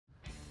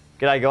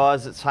G'day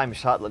guys, it's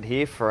Hamish Hartlett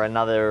here for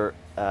another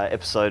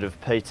episode of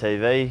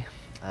PTV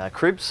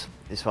Cribs.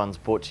 This one's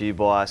brought to you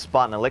by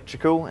Spartan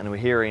Electrical, and we're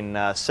here in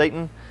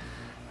Seaton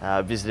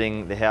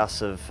visiting the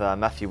house of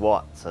Matthew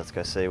White. So let's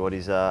go see what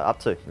he's up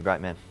to, the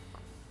great man.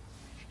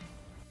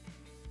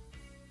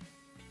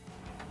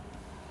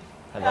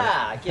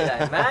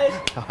 G'day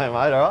mate. Hi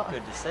mate, alright?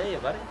 Good to see you,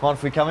 buddy. Mind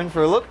if we come in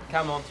for a look?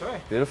 Come on through.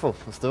 Beautiful,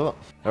 let's do it.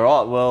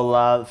 Alright,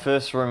 well the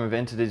first room we've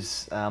entered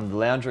is the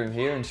lounge room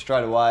here, and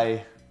straight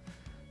away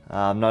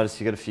noticed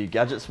you got a few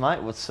gadgets,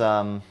 mate. What's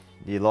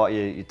you like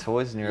your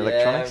toys and your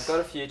electronics? Yeah,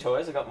 I've got a few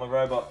toys. I've got my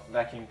robot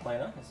vacuum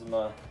cleaner. This is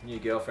my new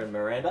girlfriend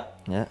Miranda.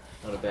 Yeah.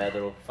 Not a bad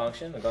little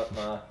function. I've got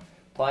my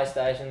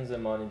PlayStations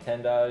and my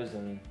Nintendos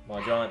and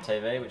my giant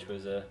TV, which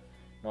was a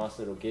nice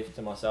little gift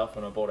to myself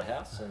when I bought a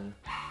house. And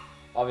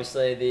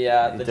obviously the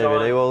DVD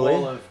giant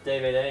wall of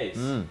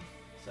DVDs.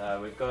 So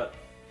we've got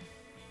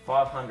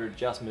 500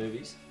 just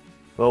movies.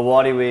 Well,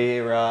 Whitey,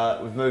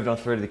 we've moved on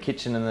through to the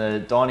kitchen and the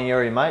dining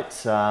area,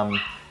 mate.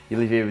 You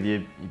live here with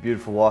your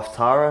beautiful wife,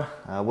 Tara.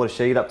 What does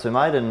she get up to,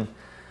 mate? And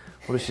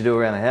what does she do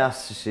around the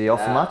house? Is she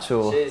off for much?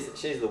 Or?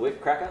 She's the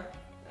whip cracker.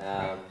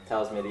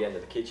 Tells me to get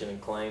into the kitchen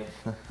and clean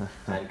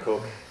and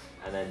cook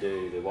and then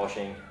do the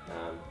washing.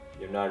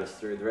 You'll notice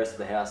through the rest of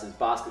the house is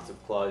baskets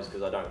of clothes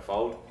because I don't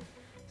fold.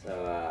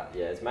 So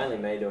yeah, it's mainly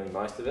me doing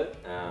most of it.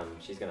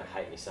 She's going to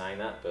hate me saying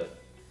that, but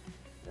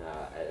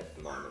at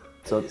the moment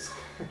so it is.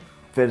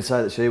 Fair to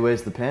say that she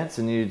wears the pants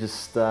and you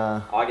just do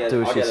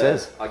as she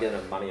says? I get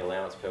a money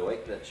allowance per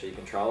week that she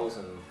controls,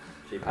 and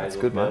she pays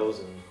all good, the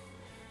bills, and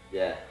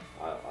yeah,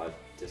 I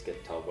just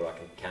get told what I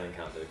can and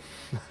can't do.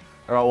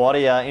 All right,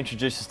 Whitey,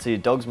 introduce us to your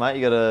dogs, mate.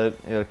 You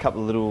got a couple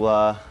of little,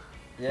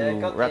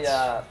 little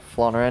rats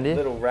flying around here.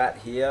 Little rat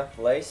here,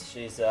 Lise.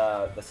 She's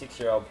the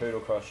 6-year-old poodle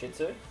cross Shih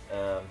Tzu.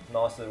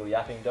 Nice little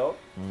yapping dog.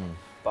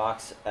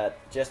 Barks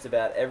at just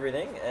about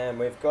everything, and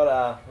we've got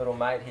a little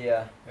mate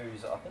here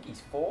who's, I think he's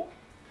 4.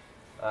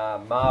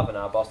 Marvin,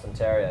 our Boston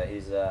Terrier, he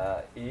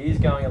is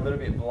going a little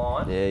bit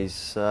blind. Yeah,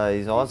 his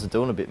eyes are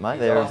doing a bit, mate.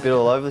 They're a bit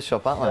all over the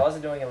shop, aren't they? His eyes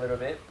are doing a little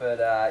bit,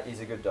 but he's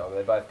a good dog.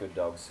 They're both good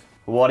dogs.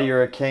 Well, Whitey,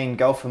 you're a keen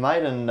golfer,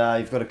 mate, and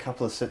you've got a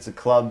couple of sets of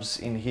clubs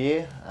in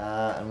here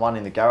and one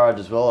in the garage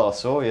as well. I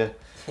saw you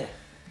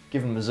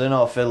giving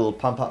Mizuno a fair little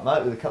pump up,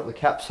 mate, with a couple of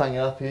caps hanging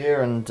up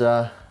here and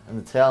the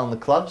towel and the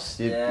clubs.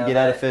 You get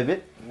out a fair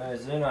bit.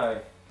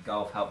 Mizuno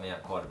Golf helped me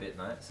out quite a bit,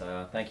 mate.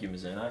 So thank you,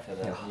 Mizuno, for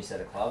the new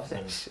set of clubs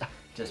and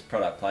just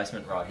product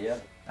placement right here.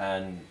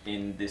 And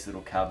in this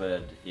little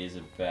cupboard is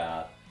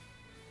about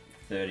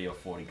 30 or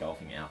 40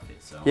 golfing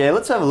outfits. So yeah,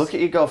 let's have a look at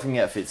your golfing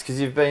outfits,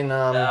 because you've been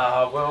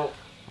well,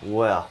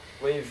 wow.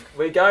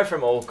 We go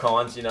from all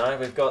kinds, you know.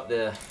 We've got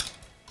the,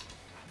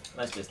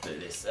 let's just do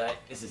this.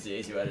 This is the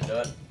easy way to do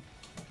it.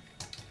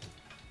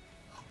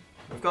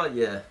 We've got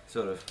your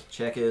sort of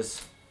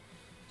checkers,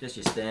 just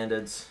your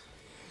standards.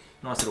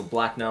 Nice little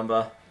black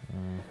number.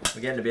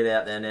 We're getting a bit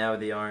out there now with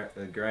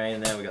the green,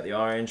 and now we've got the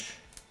orange.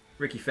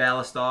 Ricky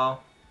Fowler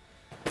style.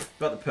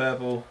 Got the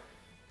purple.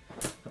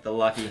 Got the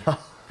lucky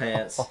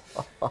pants.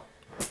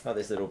 Got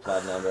this little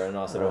plaid number and a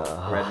nice little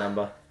red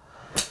number.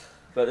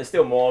 But there's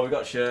still more. We've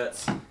got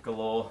shirts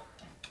galore.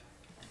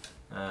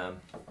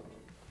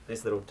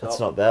 This little top. That's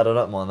not bad, I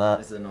don't mind that.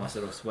 This is a nice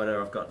little sweater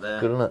I've got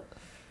there. Good, isn't it?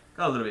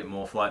 Got a little bit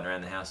more floating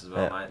around the house as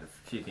well, mate.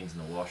 A few things in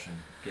the wash and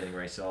getting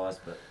resized,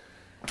 but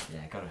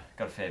yeah,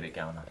 got a fair bit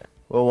going on.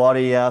 Well,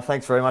 Whitey,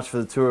 thanks very much for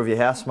the tour of your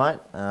house, mate.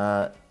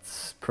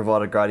 It's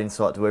provided great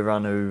insight to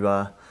everyone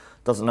who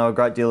doesn't know a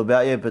great deal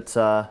about you, but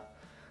the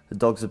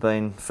dogs have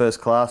been first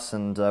class,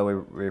 and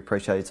we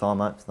appreciate your time,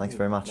 mate. Thanks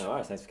very much. No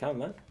worries, thanks for coming,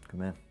 mate. Good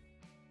man.